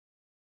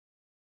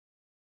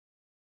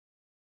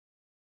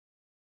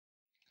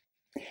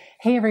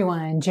Hey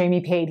everyone,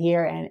 Jamie Pate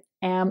here, and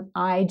am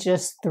I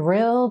just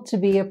thrilled to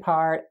be a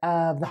part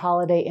of the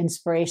Holiday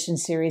Inspiration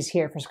Series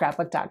here for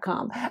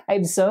Scrapbook.com.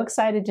 I'm so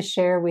excited to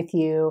share with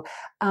you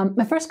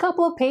my first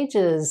couple of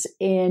pages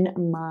in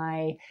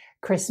my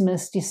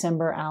Christmas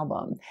December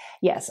album.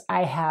 Yes,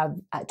 I have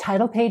a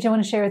title page I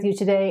want to share with you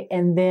today,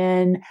 and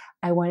then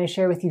I want to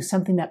share with you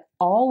something that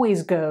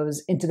always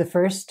goes into the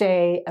first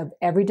day of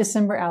every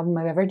December album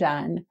I've ever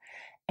done.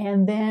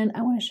 And then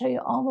I want to show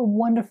you all the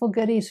wonderful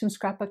goodies from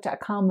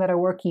Scrapbook.com that are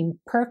working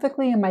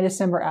perfectly in my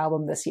December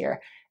album this year.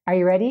 Are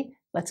you ready?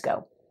 Let's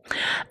go.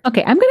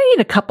 Okay, I'm going to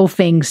need a couple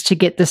things to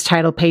get this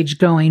title page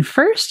going.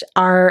 First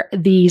are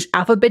these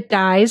alphabet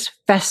dies,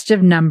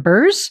 festive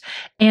numbers,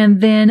 and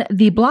then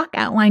the block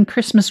outline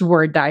Christmas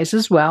word dies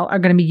as well are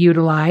going to be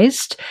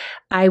utilized.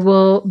 I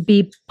will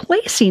be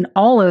placing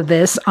all of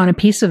this on a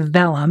piece of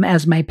vellum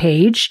as my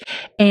page,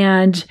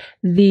 and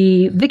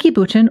the Vicki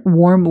Boutin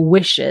Warm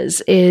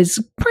Wishes is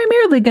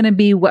primarily going to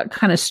be what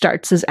kind of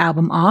starts this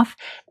album off.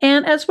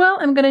 And as well,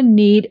 I'm going to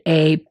need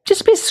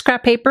just a piece of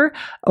scrap paper,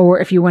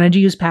 or if you wanted to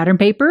use pattern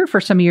paper for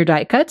some of your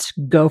die cuts,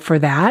 go for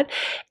that.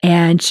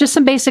 And just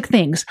some basic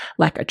things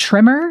like a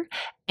trimmer,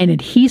 an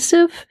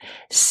adhesive,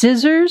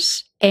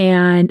 scissors,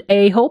 and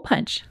a hole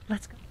punch.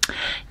 Let's go.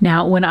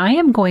 Now, when I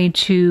am going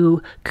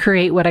to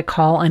create what I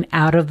call an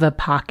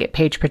out-of-the-pocket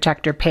page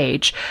protector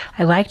page,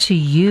 I like to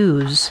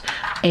use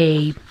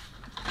a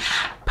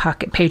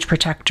pocket page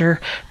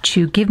protector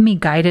to give me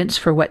guidance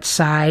for what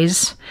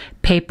size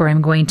paper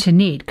I'm going to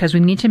need, because we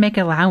need to make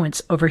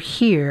allowance over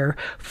here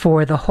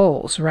for the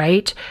holes,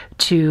 right?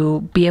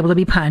 To be able to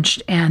be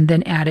punched and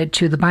then added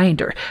to the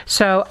binder.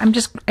 So I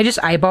just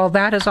eyeballed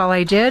that is all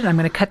I did. I'm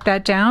going to cut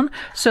that down.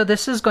 So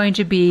this is going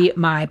to be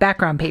my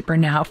background paper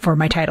now for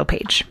my title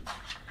page.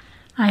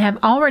 I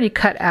have already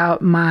cut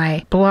out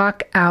my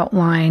block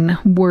outline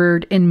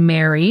word in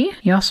Mary.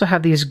 You also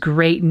have these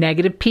great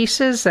negative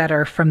pieces that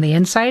are from the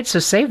inside, so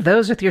save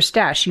those with your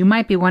stash. You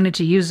might be wanting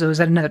to use those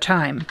at another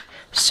time.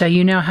 So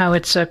you know how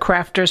it's a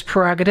crafter's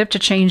prerogative to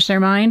change their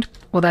mind?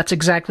 Well, that's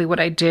exactly what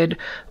I did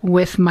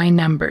with my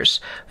numbers.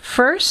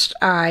 First,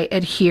 I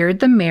adhered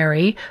the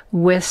Mary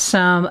with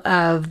some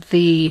of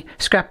the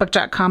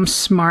Scrapbook.com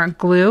Smart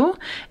Glue,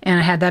 and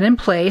I had that in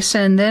place,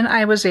 and then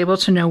I was able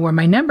to know where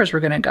my numbers were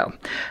going to go.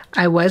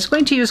 I was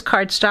going to use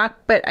cardstock,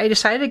 but I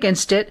decided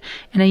against it,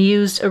 and I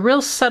used a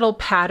real subtle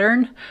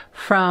pattern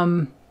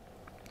from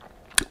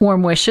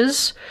Warm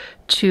Wishes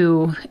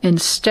to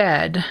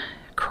instead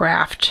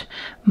craft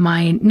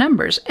my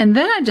numbers. And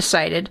then I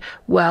decided,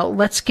 well,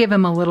 let's give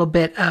them a little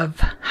bit of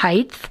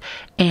height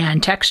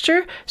and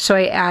texture. So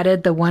I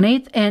added the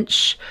 1/8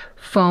 inch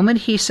foam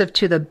adhesive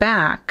to the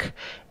back.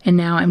 And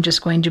now I'm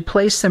just going to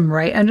place them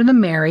right under the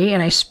Mary,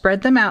 and I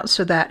spread them out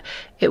so that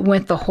it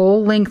went the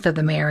whole length of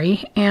the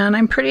Mary. And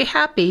I'm pretty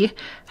happy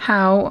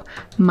how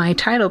my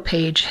title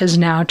page has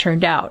now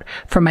turned out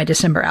for my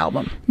December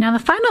album. Now,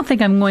 the final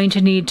thing I'm going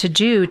to need to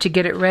do to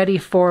get it ready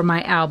for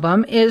my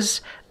album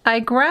is I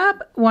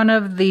grab one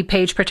of the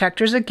page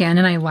protectors again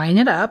and I line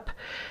it up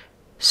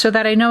so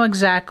that I know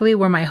exactly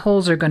where my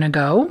holes are going to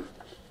go.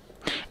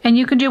 And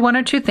you can do one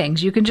or two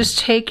things. You can just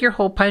take your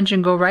hole punch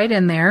and go right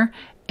in there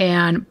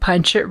and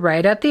punch it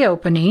right at the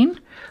opening,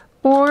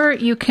 or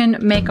you can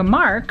make a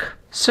mark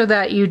so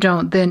that you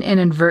don't then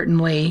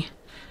inadvertently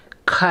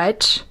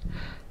cut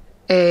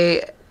an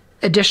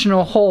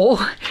additional hole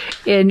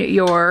in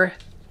your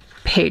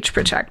page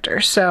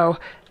protector. So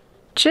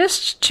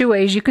just two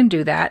ways you can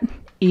do that.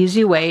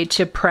 Easy way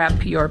to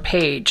prep your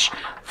page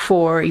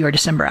for your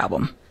December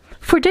album.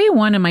 For day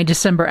one in my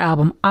December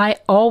album, I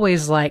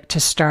always like to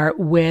start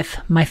with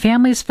my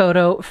family's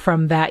photo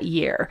from that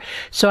year.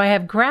 So I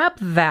have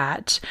grabbed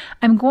that.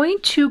 I'm going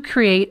to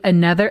create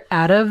another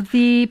out of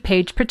the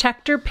page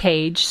protector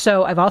page.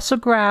 So I've also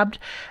grabbed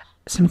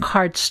some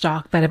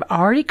cardstock that I've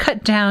already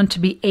cut down to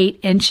be 8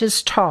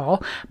 inches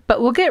tall,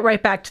 but we'll get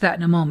right back to that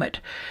in a moment.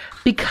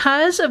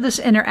 Because of this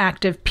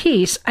interactive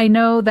piece, I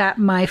know that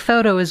my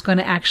photo is going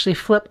to actually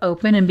flip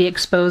open and be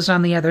exposed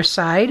on the other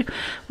side.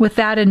 With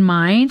that in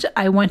mind,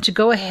 I want to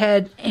go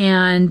ahead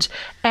and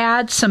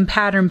add some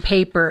pattern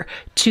paper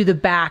to the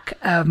back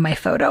of my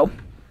photo.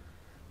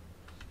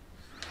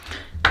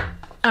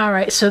 All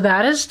right, so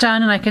that is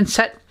done, and I can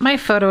set my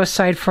photo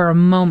aside for a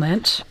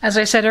moment. As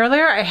I said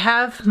earlier, I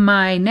have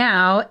my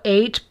now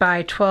 8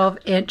 by 12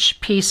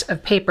 inch piece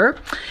of paper.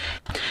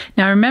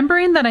 Now,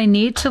 remembering that I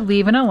need to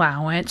leave an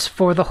allowance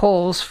for the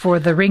holes for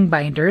the ring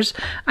binders,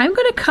 I'm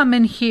going to come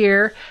in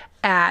here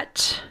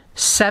at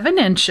 7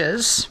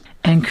 inches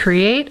and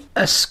create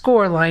a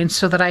score line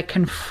so that I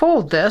can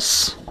fold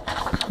this.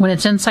 When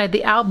it's inside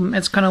the album,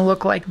 it's going to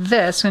look like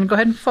this. I'm going to go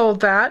ahead and fold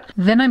that.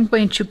 Then I'm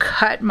going to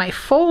cut my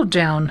fold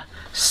down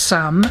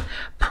some,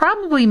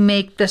 probably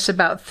make this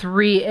about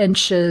 3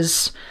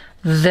 inches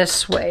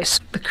this way.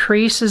 So the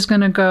crease is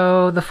going to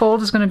go, the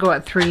fold is going to go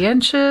at 3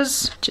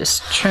 inches.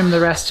 Just trim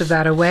the rest of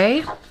that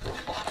away.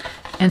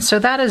 And so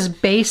that is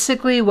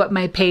basically what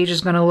my page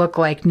is going to look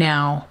like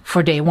now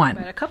for day one.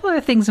 But a couple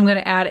other things I'm going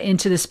to add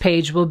into this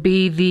page will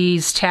be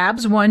these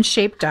tabs 1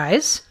 shape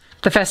dies.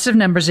 the festive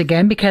numbers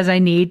again because I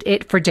need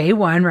it for day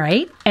one,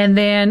 right? And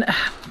then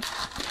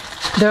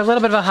they're a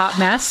little bit of a hot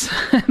mess,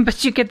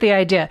 but you get the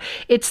idea.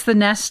 It's the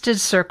nested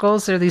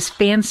circles. They're these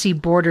fancy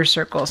border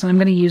circles, and I'm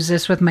going to use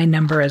this with my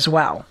number as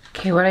well.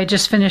 Okay, what I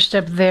just finished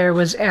up there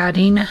was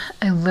adding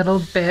a little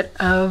bit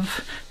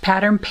of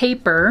pattern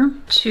paper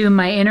to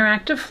my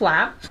interactive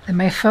flap. And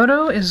my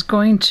photo is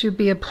going to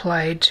be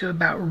applied to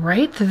about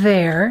right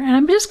there. And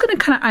I'm just going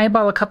to kind of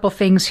eyeball a couple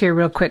things here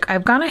real quick.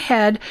 I've gone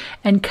ahead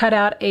and cut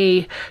out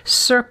a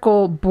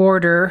circle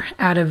border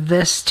out of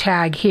this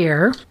tag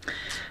here.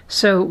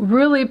 So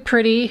really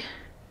pretty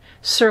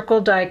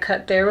circle die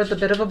cut there with a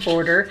bit of a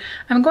border.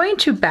 I'm going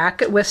to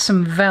back it with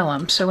some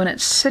vellum. So when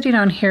it's sitting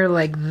on here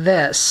like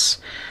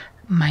this,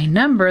 my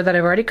number that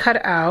I've already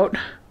cut out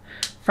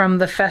from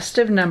the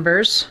festive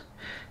numbers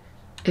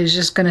is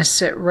just going to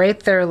sit right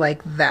there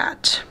like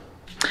that.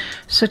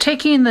 So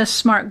taking the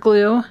smart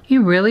glue,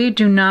 you really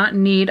do not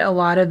need a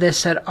lot of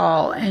this at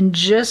all, and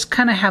just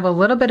kind of have a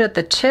little bit at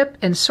the tip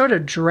and sort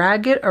of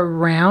drag it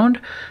around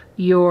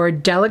your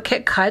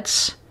delicate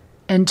cuts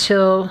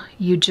until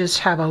you just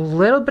have a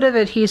little bit of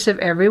adhesive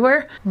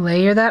everywhere.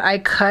 Layer that. I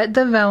cut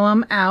the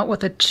vellum out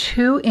with a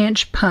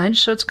 2-inch punch,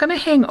 so it's going to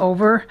hang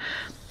over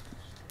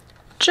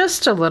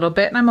just a little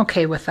bit, and I'm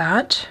okay with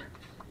that.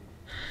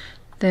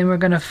 Then we're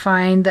going to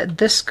find that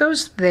this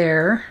goes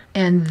there,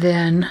 and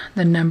then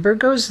the number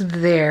goes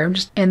there.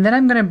 And then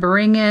I'm going to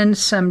bring in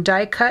some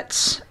die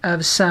cuts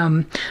of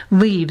some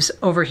leaves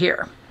over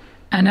here.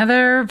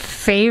 Another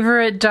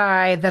favorite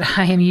die that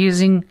I am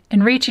using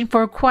and reaching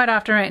for quite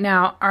often right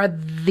now are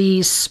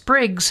these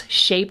Sprigs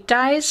shape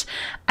dies.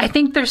 I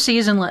think they're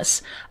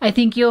seasonless. I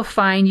think you'll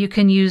find you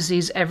can use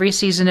these every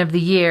season of the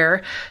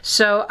year.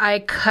 So I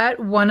cut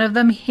one of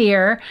them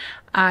here.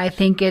 I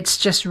think it's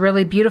just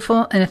really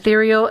beautiful and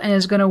ethereal and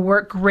is going to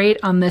work great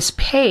on this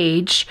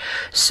page.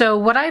 So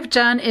what I've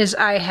done is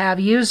I have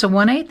used a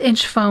 1/8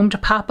 inch foam to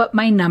pop up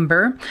my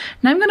number.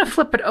 Now I'm going to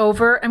flip it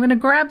over. I'm going to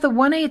grab the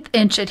 1/8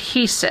 inch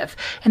adhesive.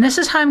 And this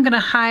is how I'm going to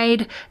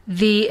hide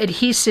the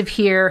adhesive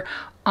here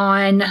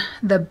on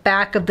the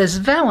back of this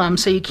vellum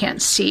so you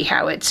can't see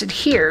how it's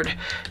adhered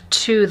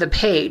to the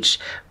page.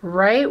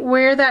 Right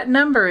where that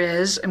number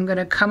is, I'm going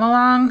to come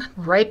along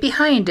right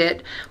behind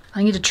it.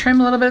 I need to trim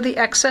a little bit of the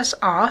excess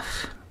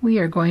off. We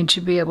are going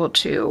to be able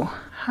to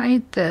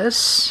hide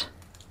this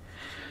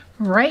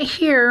right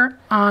here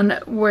on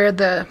where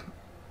the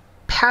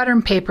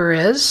pattern paper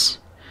is.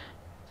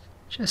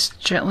 Just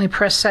gently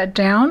press that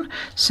down.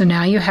 So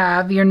now you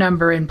have your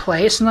number in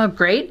place and look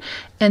great.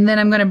 And then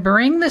I'm going to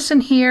bring this in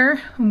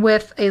here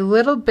with a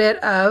little bit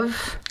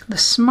of the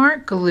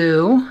smart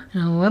glue.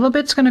 And a little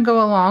bit's going to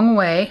go a long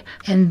way.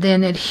 And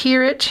then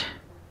adhere it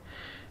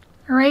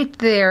right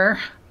there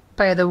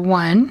by the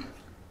 1.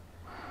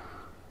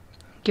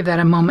 Give that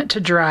a moment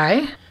to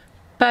dry.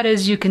 But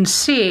as you can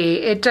see,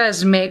 it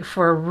does make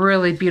for a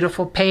really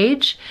beautiful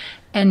page.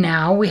 And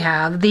now we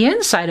have the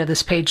inside of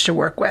this page to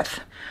work with.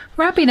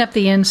 Wrapping up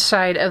the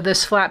inside of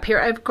this flap here,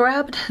 I've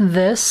grabbed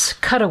this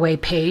cutaway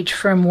page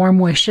from Warm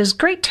Wishes.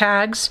 Great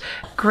tags,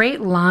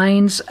 great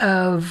lines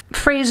of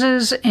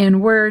phrases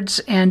and words,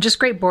 and just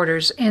great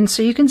borders. And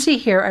so you can see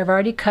here, I've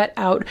already cut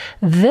out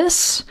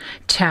this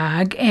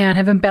tag and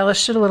have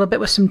embellished it a little bit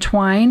with some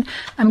twine.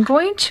 I'm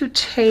going to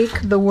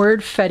take the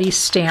Word Fetty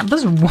stamp.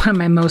 This is one of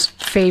my most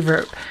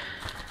favorite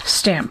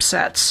stamp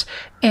sets.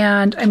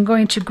 And I'm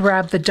going to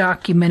grab the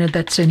documented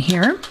that's in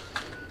here.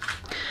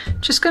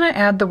 Just going to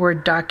add the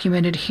word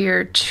documented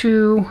here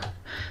to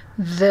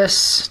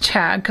this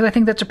tag because I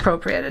think that's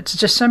appropriate. It's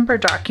December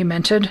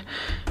documented.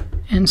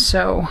 And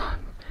so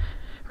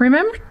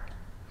remember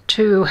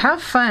to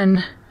have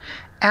fun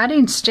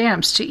adding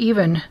stamps to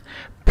even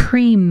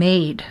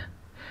pre-made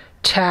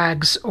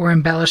tags or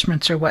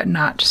embellishments or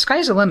whatnot.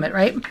 Sky's the limit,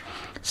 right?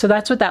 So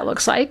that's what that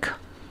looks like.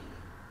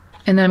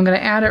 And then I'm going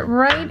to add it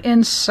right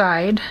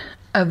inside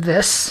of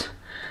this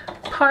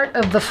part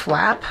of the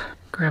flap.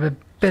 Grab a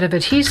bit of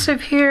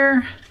adhesive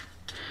here.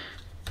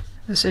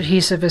 This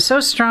adhesive is so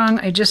strong,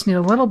 I just need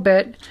a little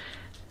bit.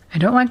 I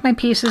don't like my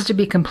pieces to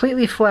be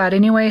completely flat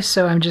anyway,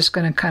 so I'm just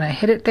going to kind of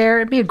hit it there.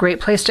 It'd be a great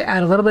place to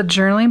add a little bit of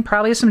journaling,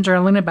 probably some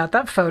journaling about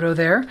that photo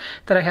there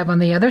that I have on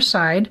the other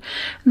side.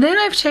 Then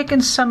I've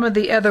taken some of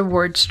the other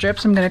word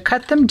strips. I'm going to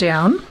cut them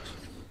down.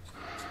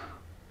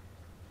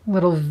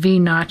 Little V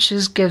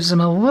notches gives them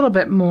a little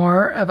bit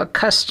more of a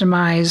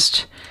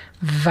customized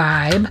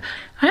vibe.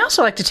 I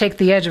also like to take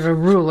the edge of a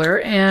ruler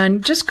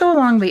and just go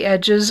along the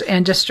edges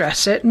and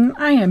distress it, and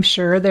I am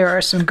sure there are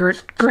some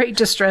great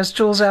distress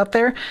tools out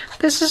there.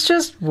 This is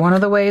just one of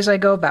the ways I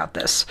go about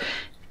this,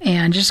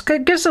 and just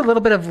gives a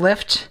little bit of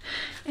lift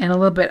and a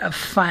little bit of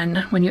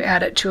fun when you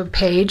add it to a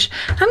page.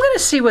 I'm going to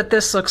see what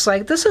this looks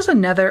like. This is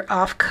another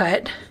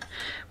offcut.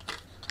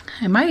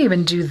 I might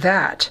even do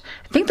that.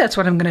 I think that's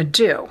what I'm going to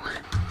do.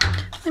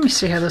 Let me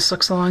see how this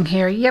looks along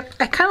here. Yep,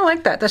 I kind of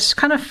like that. That's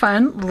kind of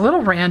fun, a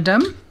little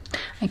random.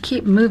 I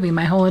keep moving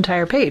my whole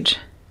entire page.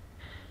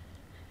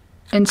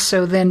 And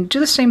so then do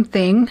the same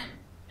thing.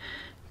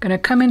 I'm going to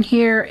come in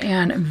here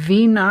and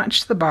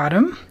V-notch the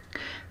bottom.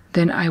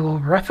 Then I will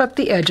rough up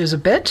the edges a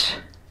bit.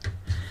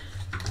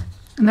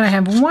 And then I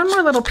have one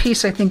more little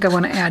piece I think I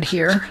want to add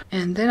here.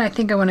 And then I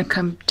think I want to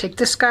come take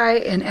this guy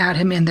and add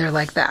him in there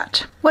like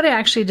that. What I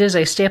actually did is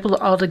I stapled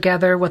it all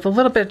together with a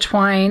little bit of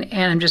twine,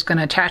 and I'm just going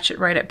to attach it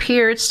right up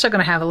here. It's still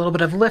going to have a little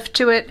bit of lift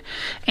to it,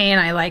 and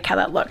I like how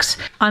that looks.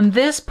 On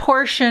this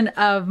portion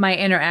of my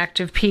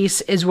interactive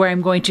piece is where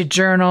I'm going to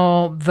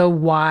journal the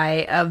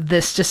why of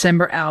this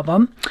December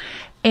album.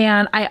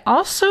 And I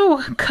also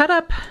cut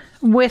up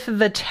with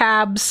the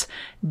tabs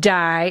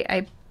die.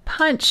 I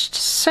punched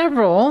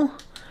several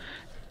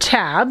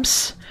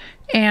tabs,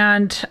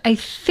 and I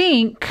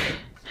think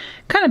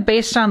kind of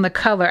based on the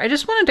color, I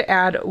just wanted to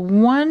add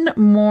one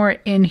more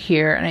in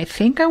here, and I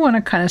think I want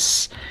to kind of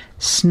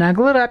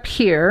snuggle it up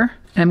here.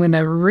 I'm going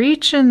to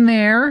reach in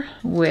there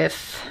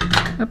with,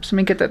 oops, let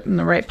me get that in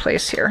the right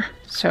place here.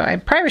 So I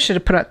probably should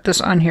have put this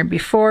on here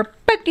before,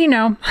 but you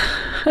know,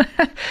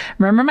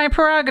 remember my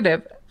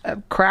prerogative. A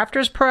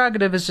crafter's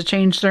prerogative is to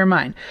change their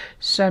mind.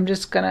 So I'm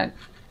just going to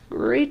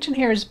reach in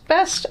here as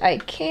best I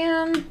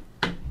can.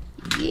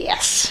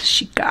 Yes,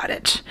 she got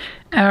it.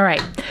 All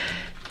right,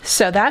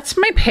 so that's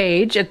my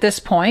page at this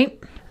point.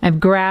 I've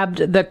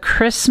grabbed the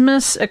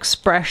Christmas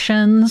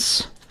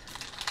Expressions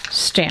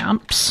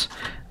stamps.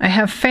 I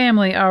have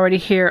family already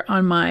here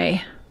on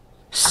my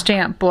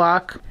stamp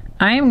block.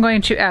 I am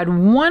going to add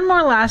one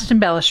more last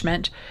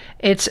embellishment.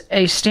 It's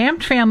a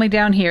stamped family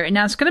down here, and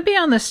now it's going to be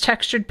on this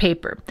textured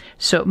paper.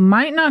 So it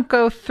might not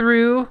go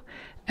through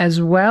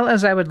as well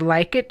as I would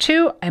like it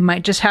to. I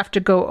might just have to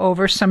go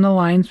over some of the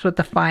lines with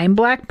the fine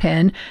black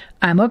pen.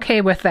 I'm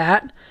okay with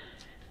that.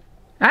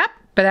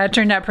 But that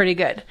turned out pretty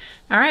good.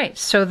 All right,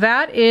 so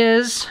that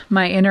is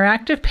my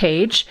interactive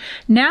page.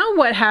 Now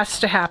what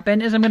has to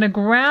happen is I'm going to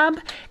grab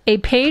a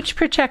page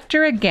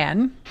protector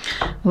again,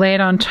 lay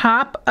it on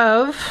top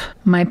of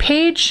my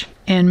page,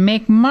 and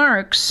make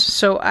marks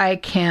so I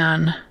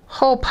can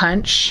hole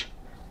punch.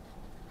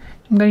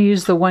 I'm going to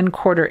use the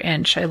 1/4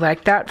 inch. I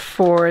like that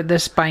for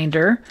this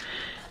binder.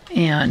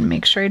 And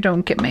make sure I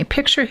don't get my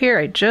picture here.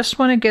 I just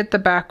want to get the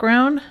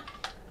background.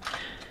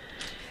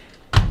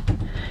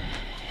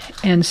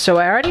 And so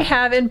I already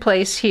have in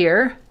place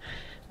here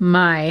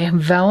my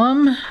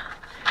vellum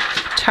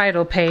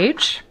title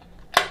page.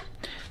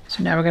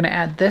 So now we're going to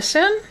add this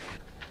in.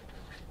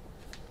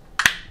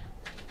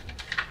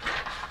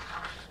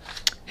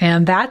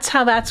 And that's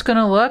how that's going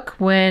to look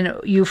when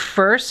you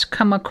first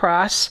come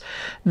across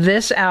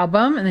this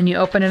album, and then you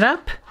open it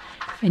up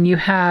and you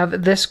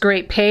have this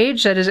great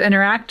page that is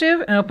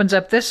interactive and opens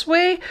up this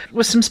way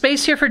with some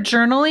space here for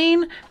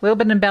journaling, a little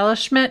bit of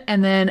embellishment,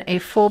 and then a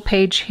full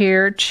page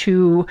here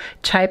to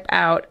type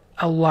out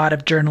a lot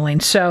of journaling.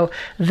 So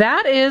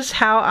that is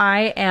how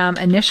I am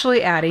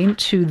initially adding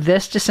to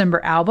this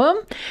December album.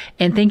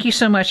 And thank you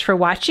so much for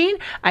watching.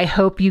 I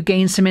hope you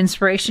gained some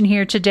inspiration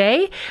here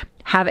today.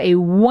 Have a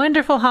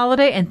wonderful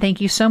holiday, and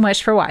thank you so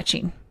much for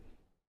watching.